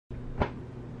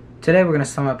Today we're going to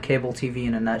sum up cable TV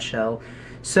in a nutshell.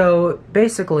 So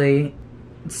basically,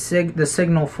 the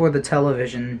signal for the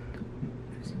television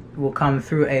will come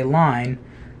through a line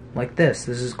like this.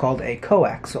 This is called a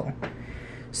coaxial.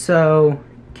 So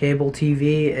cable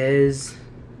TV is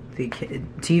the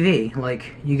TV.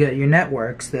 Like, you get your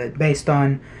networks that based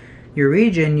on your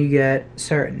region, you get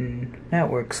certain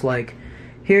networks. Like,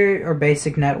 here are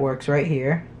basic networks right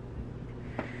here,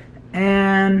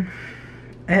 and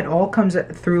it all comes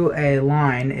through a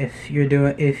line. If you're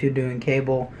doing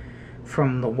cable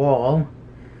from the wall,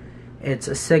 it's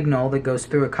a signal that goes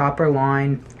through a copper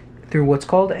line through what's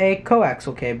called a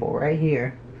coaxial cable right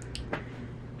here,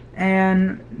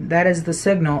 and that is the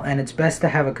signal. And it's best to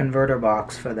have a converter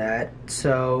box for that,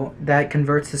 so that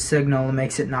converts the signal and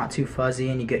makes it not too fuzzy,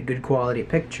 and you get good quality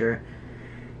picture.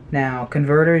 Now,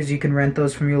 converters, you can rent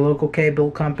those from your local cable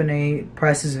company.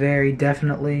 Prices vary,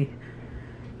 definitely.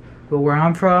 But where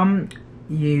I'm from,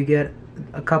 you get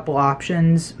a couple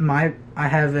options. I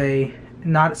have a,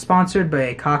 not sponsored, but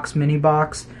a Cox mini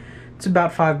box. It's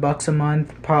about $5 a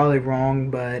month. Probably wrong,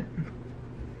 but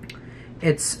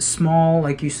it's small,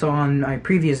 like you saw in my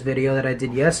previous video that I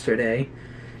did yesterday.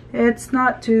 It's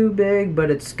not too big, but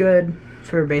it's good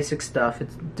for basic stuff.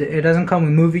 It doesn't come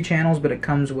with movie channels, but it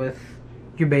comes with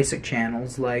your basic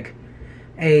channels like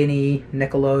A&E,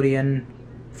 Nickelodeon,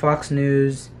 Fox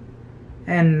News,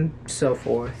 and so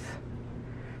forth.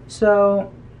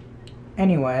 So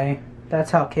anyway, that's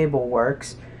how cable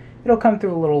works. It'll come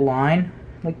through a little line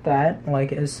like that,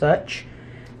 like as such.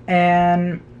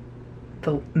 And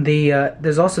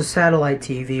there's also satellite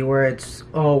TV where it's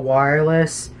all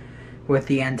wireless with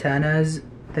the antennas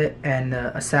and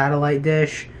a satellite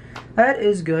dish. That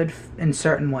is good in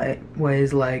certain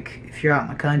ways, like if you're out in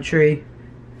the country,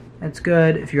 it's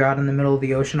good. If you're out in the middle of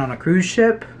the ocean on a cruise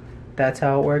ship, that's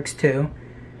how it works too.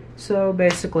 So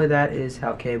basically that is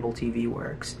how cable TV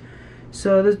works.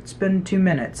 So it's been 2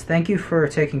 minutes. Thank you for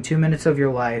taking 2 minutes of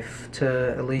your life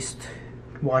to at least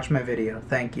watch my video.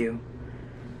 Thank you.